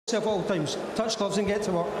all times. Touch gloves and get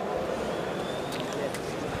to work.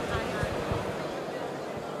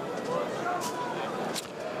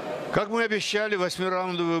 Как мы обещали,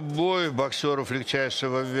 8-раундовый бой боксеров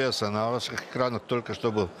легчайшего веса. На ваших экранах только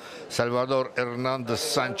что был Сальвадор Hernandez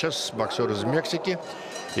Санчес, боксер из Мексики.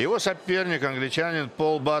 Его соперник, англичанин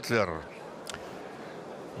Пол Батлер.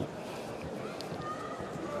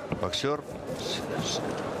 Боксер,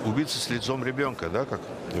 убийца с лицом ребенка, да, как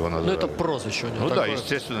его называют? Ну, это прозвище у него. Ну такое. Да,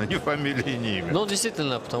 естественно, ни фамилии, ни имя. Ну,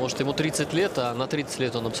 действительно, потому что ему 30 лет, а на 30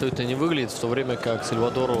 лет он абсолютно не выглядит, в то время как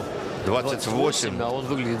Сальвадору 28, а он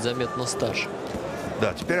выглядит заметно старше.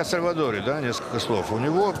 Да, теперь о Сальвадоре, да, несколько слов. У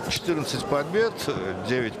него 14 побед,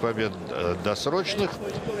 9 побед досрочных,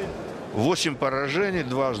 8 поражений,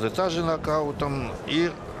 дважды также нокаутом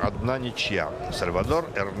и 1 ничья. Сальвадор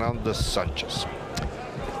Hernandez Санчес.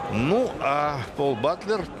 Ну, а Пол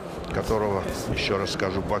Батлер, которого, еще раз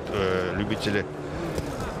скажу, любители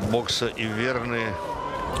бокса и верные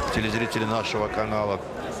телезрители нашего канала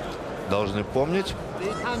должны помнить.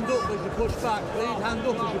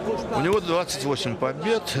 У него 28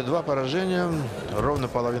 побед, 2 поражения, ровно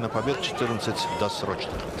половина побед, 14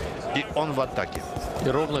 досрочных. И он в атаке. И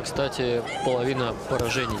ровно, кстати, половина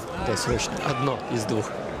поражений досрочных. 1 из 2.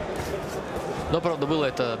 Но, правда, было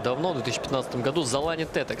это давно, в 2015 году. За Лани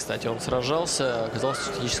Тета, кстати, он сражался, оказался в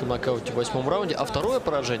стратегическом нокауте в 8-м раунде. А второе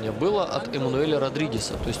поражение было от Эммануэля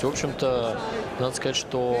Родригеса. То есть, в общем-то, надо сказать,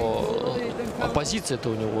 что оппозиция-то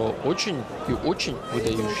у него очень и очень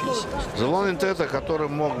выдающаяся. За Лани Тета, который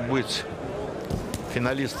мог быть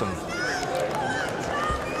финалистом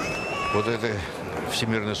вот этой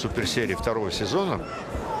всемирной суперсерии 2-го сезона,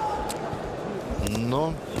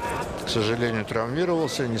 но, к сожалению,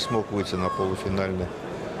 травмировался, не смог выйти на полуфинальный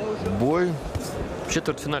бой. В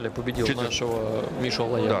четвертьфинале победил нашего Мишу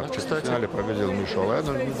Алаяна, да, в четвертьфинале победил Мишу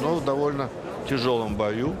Алаяна, но в довольно тяжелом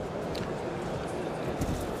бою,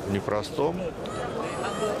 непростом.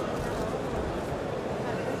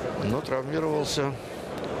 Но травмировался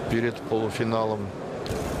перед полуфиналом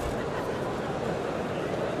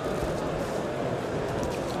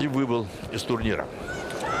и выбыл из турнира.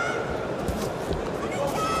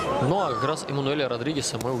 Ну а как раз Эммануэля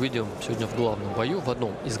Родригеса мы увидим сегодня в главном бою, в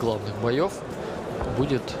одном из главных боев.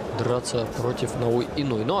 Будет драться против Науи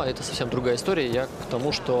Инуи. Ну а это совсем другая история. Я к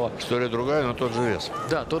тому, что... История другая, но тот же вес.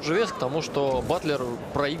 Да, тот же вес, к тому, что Батлер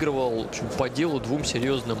проигрывал, в общем, по делу 2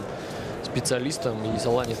 серьезным специалистам, и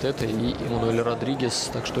Лани Тета, и Эммануэль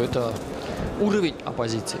Родригес. Так что это уровень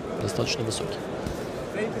оппозиции достаточно высокий.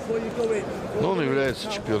 Но он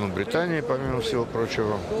является чемпионом Британии, помимо всего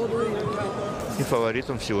прочего, и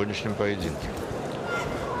фаворитом в сегодняшнем поединке.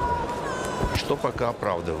 Что пока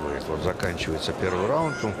оправдывает. Вот заканчивается первый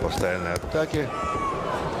раунд, он в постоянной атаке,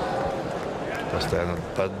 постоянно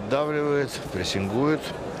поддавливает, прессингует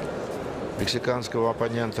мексиканского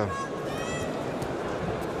оппонента.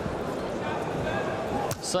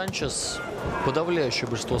 Санчес подавляющее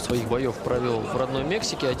большинство своих боев провел в родной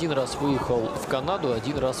Мексике. 1 раз выехал в Канаду,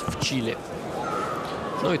 1 раз в Чили.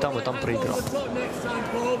 Ну и там проиграл.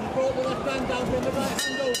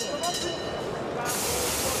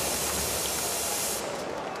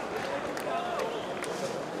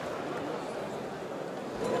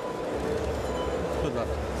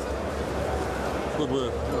 Good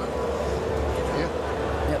work.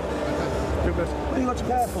 He looks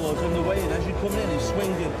careful also in the way in as you come in, he's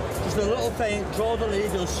swinging. Just a little feint, draw the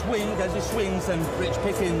lead, he'll swing as he swings, then Rich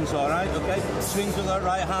Pickens, alright, okay? Swings with that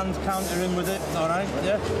right hand, counter him with it, alright,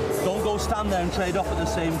 yeah? Don't go stand there and trade off at the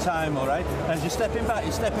same time, alright? As you're stepping back,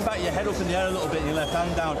 your head up in the air a little bit, your left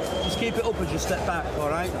hand down. Just keep it up as you step back,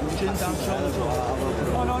 alright? Chin down, shoulders up.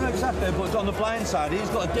 Oh, no, exactly, but on the blind side, he's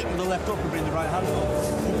got a dip with the left up and bring the right hand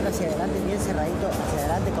up. Hacia adelante, bien cerradito, hacia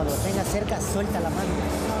adelante, cuando lo tengas cerca, suelta la mano.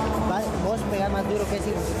 Vos pegar más duro que ese,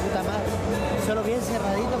 hijo de puta madre. Solo bien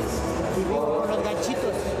cerradito y con los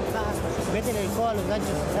ganchitos. Métele el codo a los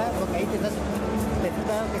ganchos, ¿sabes? Porque ahí te estás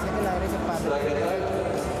dando que saque la derecha para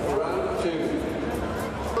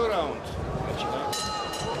Раунд.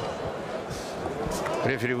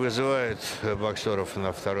 Рефери вызывает боксеров на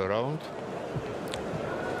 2-й раунд.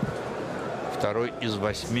 2-й из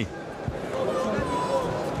 8.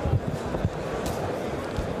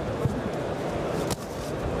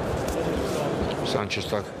 Санчес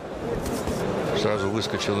так сразу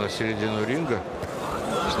выскочил на середину ринга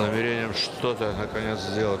с намерением что-то наконец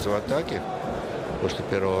сделать в атаке после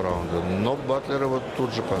первого раунда. Но Батлер его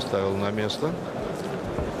тут же поставил на место.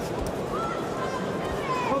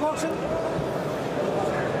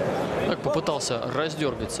 Так попытался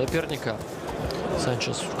раздергать соперника.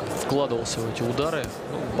 Санчес вкладывался в эти удары.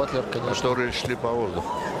 Ну, Батлер, конечно... Которые шли по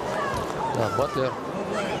воздуху. Да, Батлер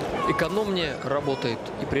экономнее работает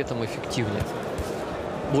и при этом эффективнее.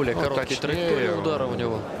 Более короткие траектории удара у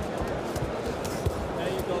него.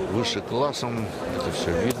 Выше классом, это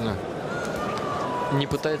все видно. Не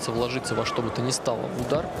пытается вложиться во что бы то ни стало в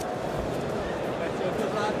удар.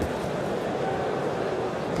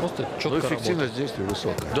 Просто четко работает. Эффективность действия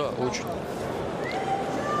высокая. Да, очень.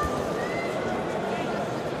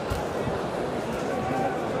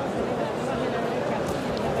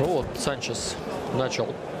 Ну вот, Санчес начал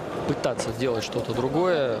пытаться делать что-то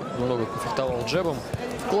другое. Много конфликтовал джебом.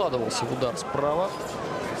 Вкладывался в удар справа.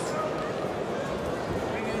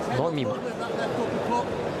 Но мимо.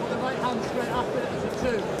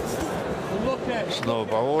 Снова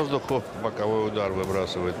по воздуху. Боковой удар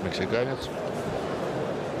выбрасывает мексиканец.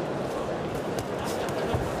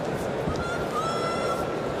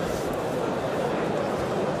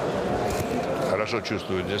 Хорошо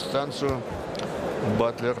чувствует дистанцию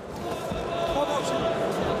Батлер.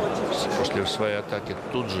 После своей атаки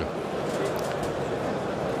тут же,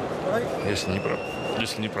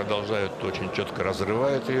 если не продолжают, то очень четко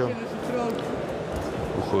разрывает ее.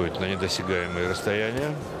 Уходит на недосягаемые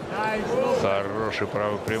расстояния. Хороший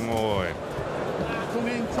правый прямой.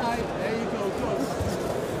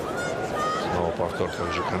 Снова повтор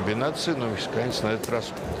той же комбинации, но мексиканец на этот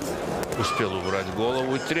раз успел убрать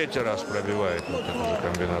голову. И третий раз пробивает вот эту же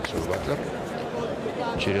комбинацию Батлер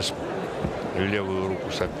через левую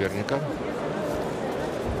руку соперника.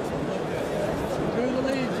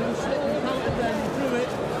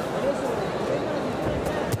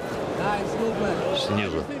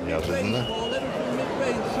 Снизу неожиданно.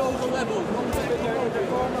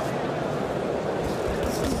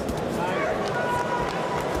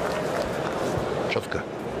 Четко.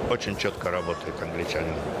 Очень четко работает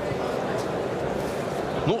англичанин.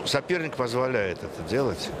 Ну, соперник позволяет это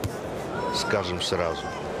делать, скажем сразу.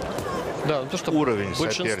 Да, то, что уровень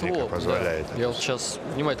соперника позволяет. Да, я вот сейчас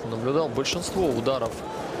внимательно наблюдал. Большинство ударов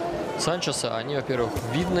Санчеса, они, во-первых,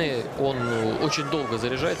 видны. Он очень долго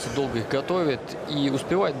заряжается, долго их готовит. И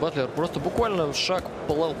успевает Батлер просто буквально шаг,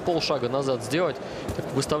 полшага назад сделать. Так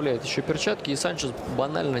выставляет еще перчатки, и Санчес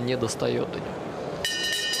банально не достает до него.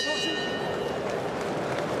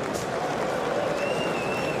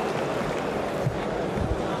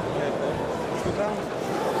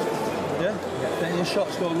 Your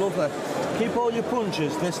shots go lovely. Keep all your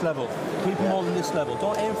punches this level. Keep them all in this level.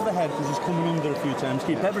 Don't aim for the head because he's coming under a few times.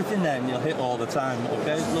 Keep everything there and you'll hit all the time.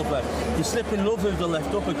 Okay, it's lovely. You slip in love with the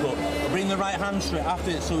left uppercut. Bring the right hand straight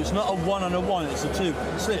after it, so it's not a one on a one. It's a two.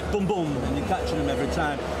 Slip, boom, boom, and you're catching him every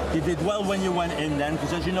time. You did well when you went in then,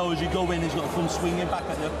 because as you know, as you go in, he's got to come swinging back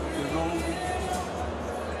at you. You roll.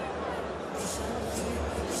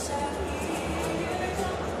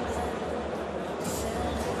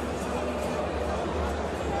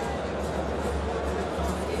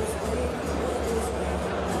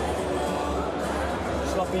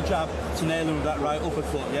 Jab to nail him with that right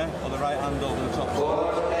uppercut, yeah? Or the right hand over the top.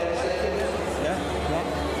 Yeah?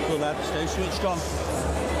 Yeah? Go there. Stay switched on.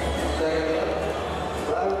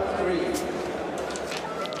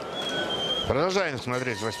 Продолжаем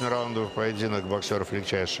смотреть 8-раундовый поединок боксеров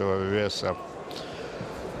легчайшего веса.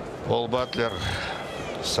 Пол Батлер,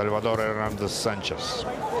 Сальвадор Hernandez Санчес.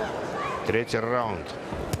 Третий раунд.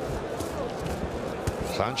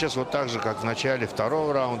 Санчес вот так же, как в начале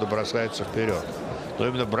второго раунда, бросается вперед. Но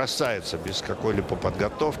именно бросается без какой-либо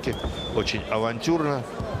подготовки, очень авантюрно.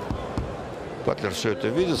 Батлер все это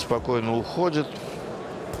видит, спокойно уходит.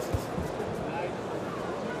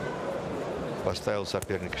 Поставил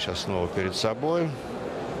соперника сейчас снова перед собой.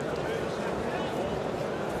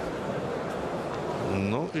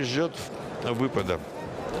 Ну и ждет выпада.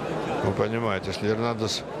 Вы понимаете, если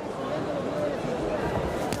Hernandez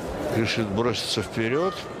решит броситься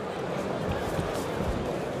вперед,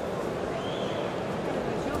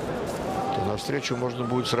 навстречу можно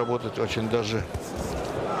будет сработать очень даже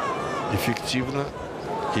эффективно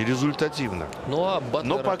и результативно. Но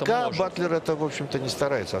пока Батлер это, в общем-то, не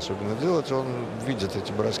старается особенно делать. Он видит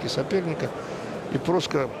эти броски соперника и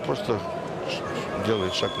просто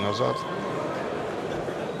делает шаг назад.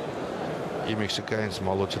 И мексиканец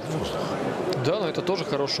молотит воздух. Да, но это тоже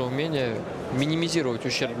хорошее умение минимизировать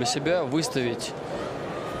ущерб для себя, выставить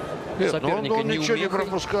соперника он ничего не неумехой.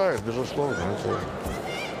 пропускает, безусловно.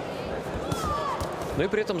 Но и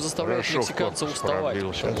при этом заставляет мексиканца уставать,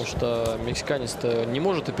 потому что мексиканец-то не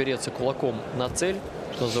может опереться кулаком на цель,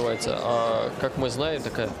 что называется. А как мы знаем,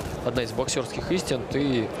 такая одна из боксерских истин,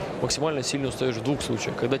 ты максимально сильно устаешь в двух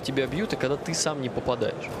случаях. Когда тебя бьют и когда ты сам не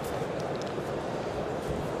попадаешь.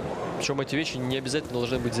 Причем эти вещи не обязательно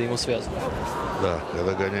должны быть взаимосвязаны. Да,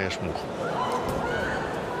 когда гоняешь мух.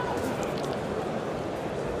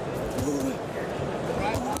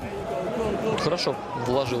 Тут хорошо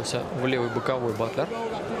вложился в левый боковой Батлер.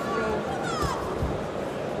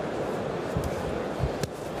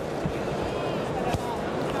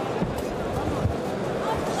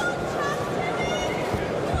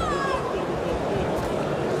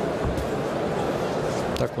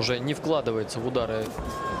 Так уже не вкладывается в удары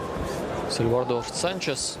Сальвадор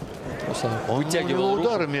Санчес. У него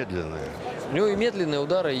удары медленные. У него и медленные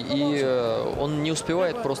удары, и он не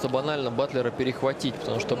успевает просто банально Батлера перехватить,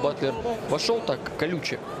 потому что Батлер вошел так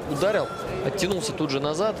колюче, ударил, оттянулся тут же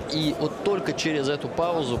назад, и вот только через эту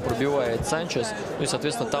паузу пробивает Санчес, ну и,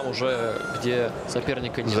 соответственно, там уже, где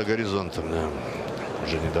соперника нет. За горизонтом, да,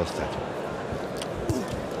 уже не достать.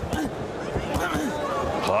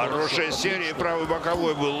 Хорошая серия, правый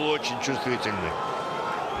боковой был очень чувствительный.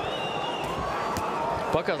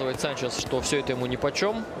 Показывает Санчес, что все это ему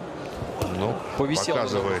нипочем. Ну, повисел,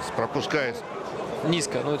 показывает, пропускает.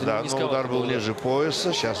 Низко, но это да, не низко. Но удар был ниже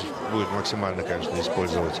пояса. Сейчас будет максимально, конечно,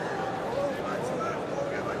 использовать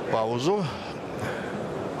паузу,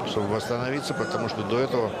 чтобы восстановиться, потому что до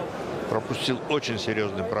этого пропустил очень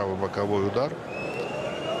серьезный правый боковой удар.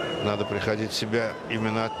 Надо приходить в себя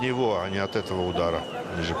именно от него, а не от этого удара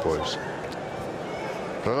ниже пояса.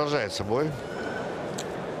 Продолжается бой.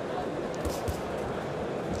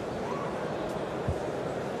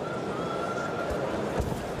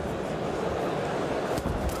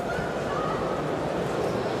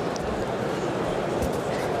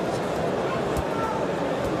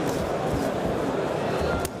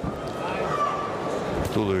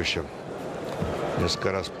 Туловищем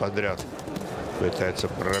несколько раз подряд пытается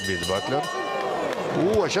пробить Батлер.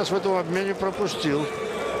 А сейчас в этом обмене пропустил.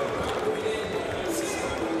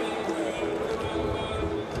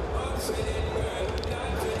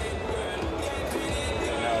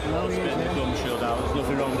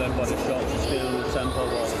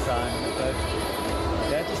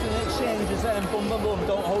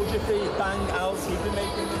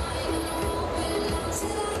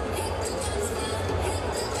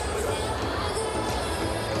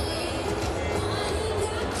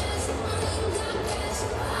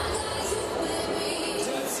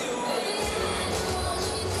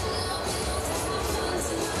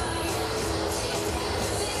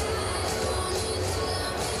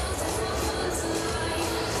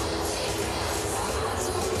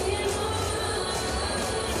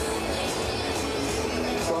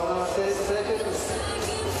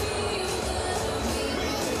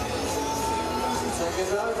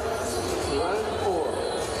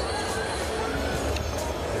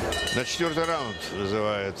 На 4-й раунд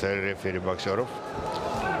вызывает рефери боксеров.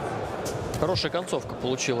 Хорошая концовка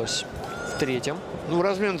получилась в 3-м. Ну,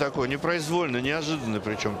 размен такой непроизвольно, неожиданный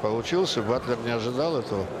причем получился. Батлер не ожидал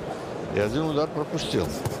этого и один удар пропустил.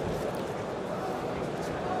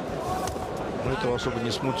 Но этого особо не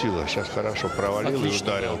смутило. Сейчас хорошо провалил. Отлично, и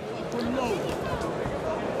ударил.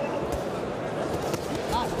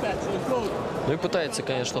 Ну и пытается,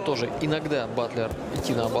 конечно, тоже иногда Батлер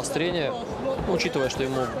идти на обострение, учитывая, что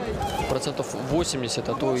ему процентов 80,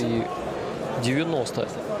 а то и 90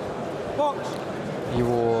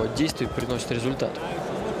 его действий приносит результат.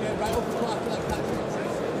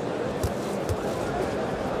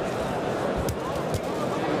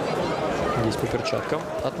 Здесь по перчаткам.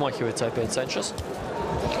 Отмахивается опять Санчес.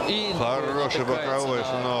 И хороший боковой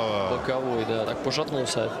снова. Боковой, да, так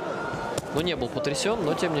пошатнулся. Но не был потрясен,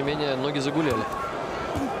 но тем не менее ноги загуляли.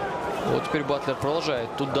 Вот теперь Батлер продолжает.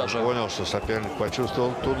 Тут даже понял, что соперник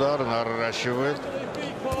почувствовал удар, наращивает.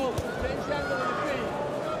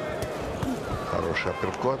 Хороший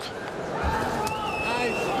апперкот.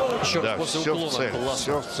 Еще да, после все уклона. в цель. Классно.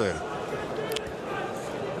 Все в цель.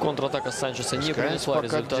 Контратака Санчеса не принесла пока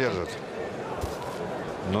результата. держит.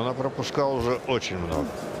 Но она пропускал уже очень много.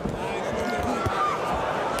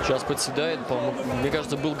 Сейчас подседает. Мне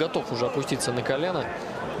кажется, был готов уже опуститься на колено,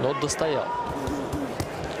 но достоял.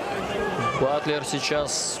 Батлер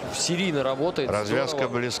сейчас серийно работает. Развязка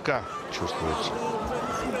здорово. близка, чувствуется.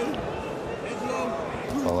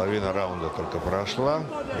 Половина раунда только прошла.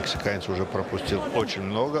 Мексиканец уже пропустил очень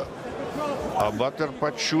много. А Батлер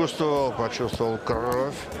почувствовал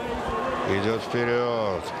кровь. Идет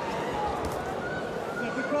вперед.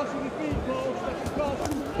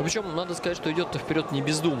 Ну, причем надо сказать, что идет-то вперед не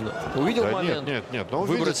бездумно. Увидел да момент. Нет. Но он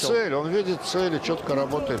видит цель и четко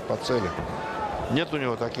работает по цели. Нет у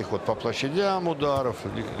него таких вот по площадям ударов,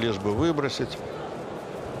 лишь бы выбросить.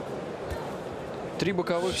 3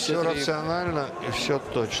 боковых, все рационально и все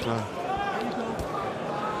точно.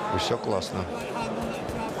 И все классно.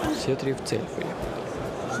 Все 3 в цель были.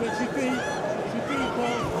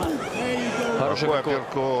 Хороший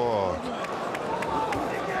апперкот.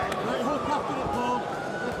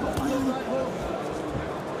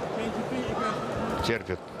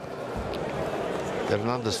 Терпит.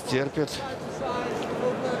 Hernandez терпит.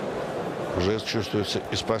 Уже чувствуется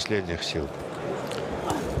из последних сил.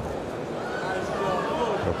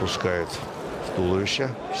 Пропускает в туловище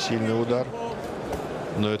сильный удар.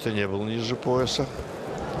 Но это не был ниже пояса.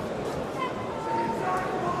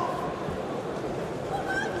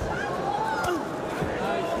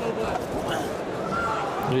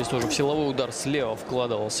 Здесь тоже в силовой удар слева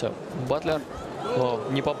вкладывался Батлер. Но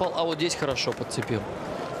не попал. А вот здесь хорошо подцепил.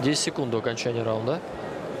 10 секунд до окончания раунда.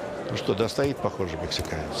 Ну что, достоит, похоже,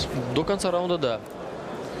 мексиканец. До конца раунда, да.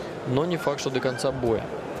 Но не факт, что до конца боя.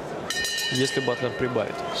 Если Батлер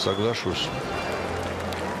прибавит. Соглашусь.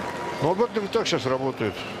 Но Батлер и так сейчас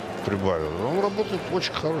работает, прибавил. Он работает в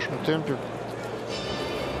очень хорошем темпе.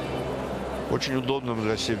 Очень удобным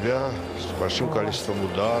для себя. С большим количеством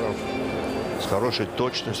ударов. С хорошей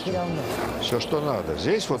точностью. Все, что надо.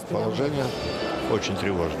 Здесь вот положение очень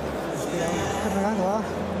тревожное.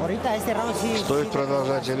 Стоит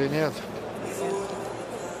продолжать или нет?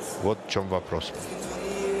 Вот в чем вопрос.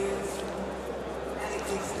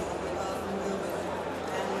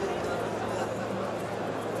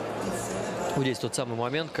 Вот здесь тот самый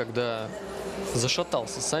момент, когда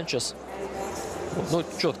зашатался Санчес. Ну,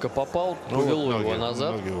 четко попал, повело его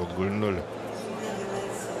назад. Ноги вот гульнули.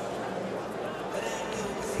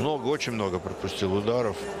 Очень много пропустил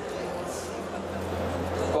ударов.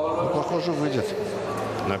 Ну, похоже, выйдет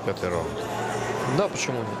на 5-й раунд. Да,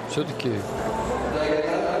 почему нет? Все-таки...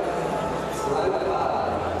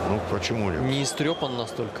 Ну, почему нет? Не истрепан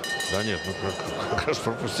настолько. Да нет, ну как раз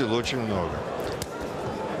пропустил очень много.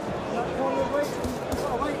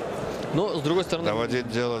 Но, с другой стороны... Доводить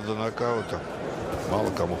дело до нокаута мало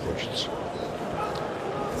кому хочется.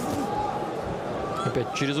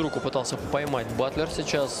 Опять через руку пытался поймать Батлер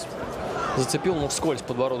сейчас. Зацепил, ну, вскользь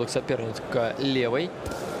подбородок соперника левой.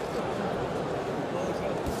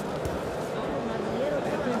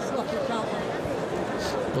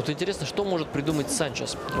 Вот интересно, что может придумать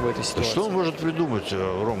Санчес в этой ситуации? Что он может придумать,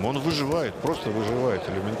 Ром? Он выживает, просто выживает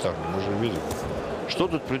элементарно. Мы же видим. Что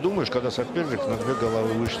тут придумаешь, когда соперник на 2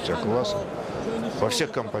 головы выше тебя класса? Во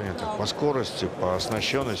всех компонентах. По скорости, по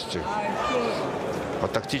оснащенности, по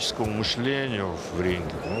тактическому мышлению в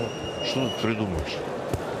ринге. Ну, что тут придумаешь?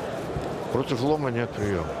 Против лома нет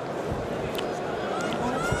приема.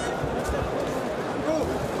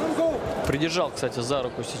 Придержал, кстати, за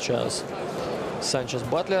руку сейчас Санчес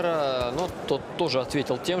Батлера. Но тот тоже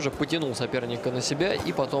ответил тем же, потянул соперника на себя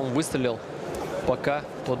и потом выстрелил, пока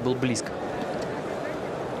тот был близко.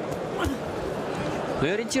 Ну и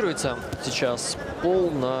ориентируется сейчас Пол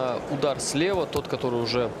на удар слева, тот, который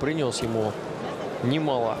уже принес ему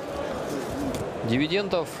немало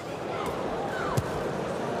дивидендов.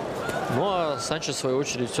 Ну а Санчес, в свою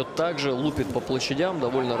очередь, все так же лупит по площадям,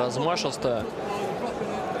 довольно размашисто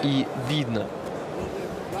и видно.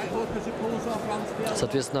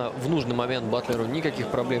 Соответственно, в нужный момент Батлеру никаких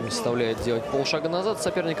проблем не составляет сделать полшага назад,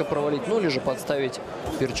 соперника провалить, ну или же подставить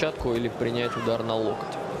перчатку или принять удар на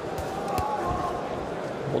локоть.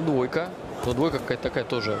 Вот двойка. Но двойка какая-то такая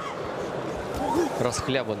тоже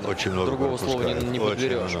расхлябанная. Очень много другого слова не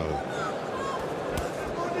подберешь.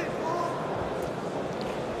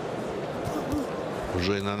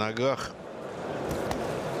 Уже и на ногах.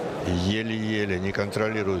 Еле-еле, не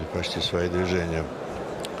контролирует почти свои движения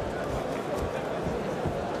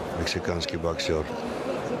мексиканский боксер.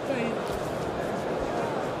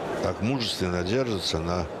 Так мужественно держится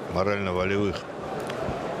на морально-волевых,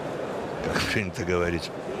 как принято говорить.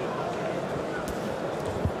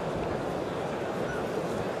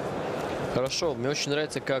 Хорошо, мне очень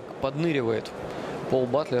нравится, как подныривает Пол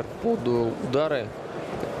Батлер под удары.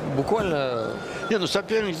 Буквально... Не, ну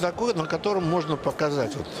соперник такой, на котором можно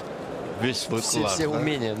показать вот весь свой класс. Все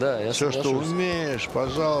умения, да. Я все, соглашусь. что умеешь,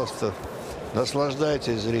 пожалуйста,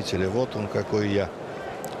 наслаждайтесь, зрители. Вот он какой я.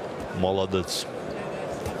 Молодец.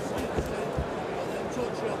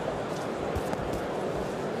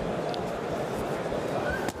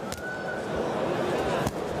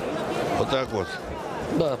 Вот так вот.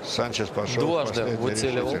 Да. Санчес пошел. Дважды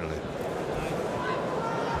выцеливал.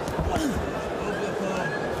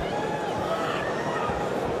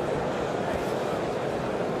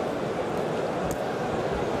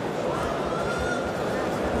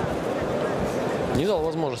 Не дал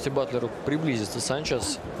возможности Батлеру приблизиться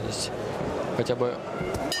Санчес. Здесь хотя бы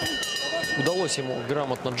удалось ему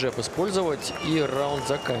грамотно джеб использовать, и раунд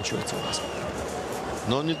заканчивается у нас.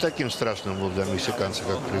 Но он не таким страшным был для мексиканца,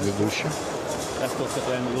 как предыдущий.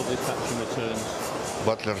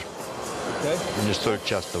 Батлер не столь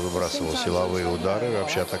часто выбрасывал силовые удары,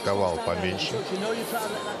 вообще атаковал поменьше.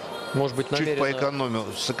 Может быть, намеренно...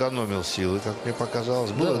 Чуть сэкономил силы, как мне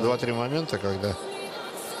показалось. Было 2-3 момента, когда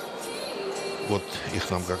вот их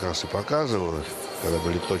нам как раз и показывают, когда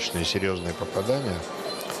были точные серьезные попадания.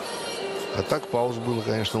 А так пауз было,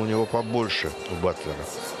 конечно, у него побольше, у Батлера,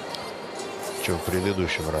 чем в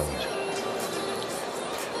предыдущем раунде.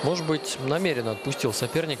 Может быть, намеренно отпустил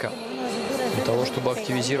соперника для того, чтобы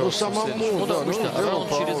активизироваться в следующем. Ну да, обычно раунд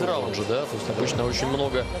через раунд же, да. То есть обычно очень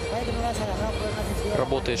много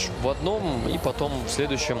работаешь в одном, и потом в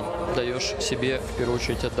следующем даешь себе в первую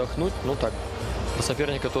очередь отдохнуть. Ну так, про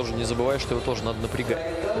соперника тоже не забывай, что его тоже надо напрягать.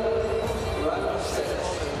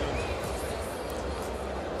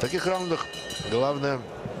 В таких раундах главное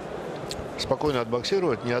спокойно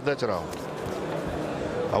отбоксировать, не отдать раунд.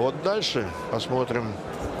 А вот дальше посмотрим,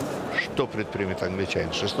 что предпримет англичанин.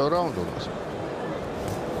 6-й раунд у нас.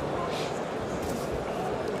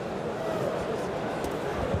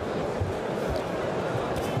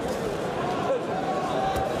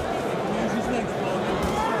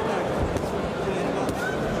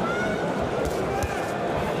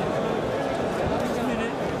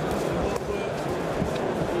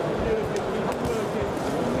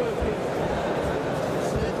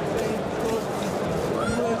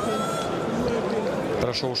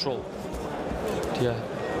 Хорошо ушел. Я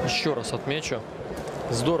еще раз отмечу.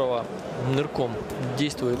 Здорово нырком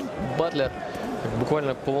действует Батлер.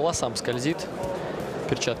 Буквально по волосам скользит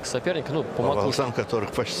перчатка соперника. Ну, по волосам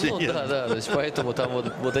которых почти нет. Да. То есть поэтому там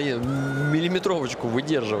вот они миллиметровочку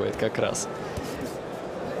выдерживает как раз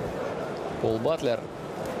Пол Батлер.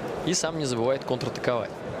 И сам не забывает контратаковать.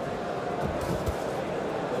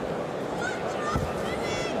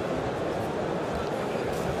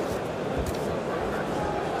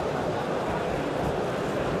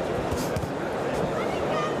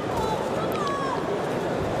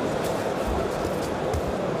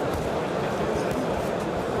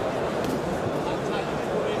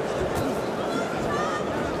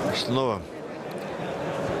 Снова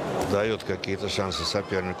дает какие-то шансы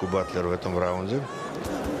сопернику Батлеру в этом раунде.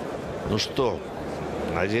 Ну что,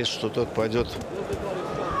 надеюсь, что тот пойдет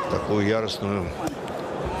в такую яростную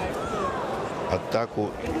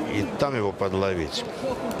атаку и там его подловить.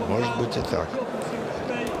 Может быть и так.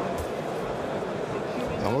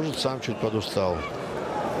 А может, сам чуть подустал.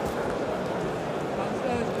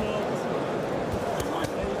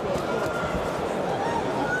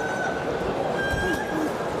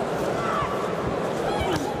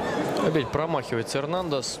 Опять промахивается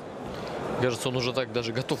Hernandez. Кажется, он уже так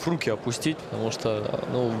даже готов руки опустить, потому что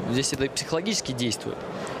здесь это и психологически действует.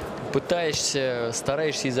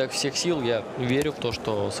 Стараешься изо всех сил. Я верю в то,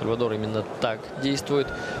 что Сальвадор именно так действует,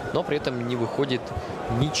 но при этом не выходит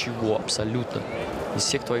ничего абсолютно из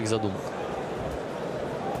всех твоих задумок.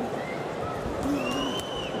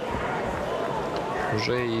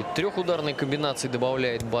 Уже и трехударной комбинации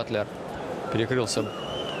добавляет Батлер. Перекрылся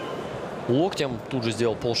локтем, тут же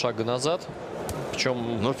сделал полшага назад.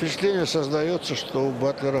 Причем... Но впечатление создается, что у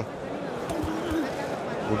Батлера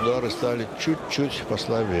удары стали чуть-чуть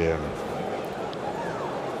послабее.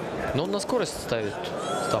 Но он на скорость ставит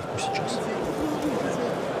ставку сейчас.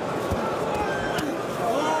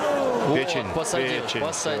 Печень. Вот,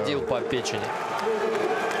 посадил по печени.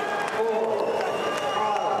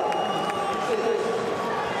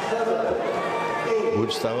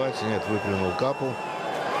 Будет вставать. Нет, выплюнул капу.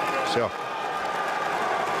 Все.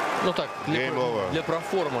 Ну так, для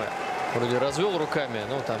проформы. Вроде развел руками,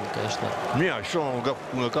 но там, конечно... Не, а что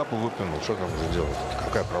он капу выплюнул? Что там уже делать?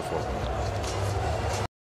 Какая проформа?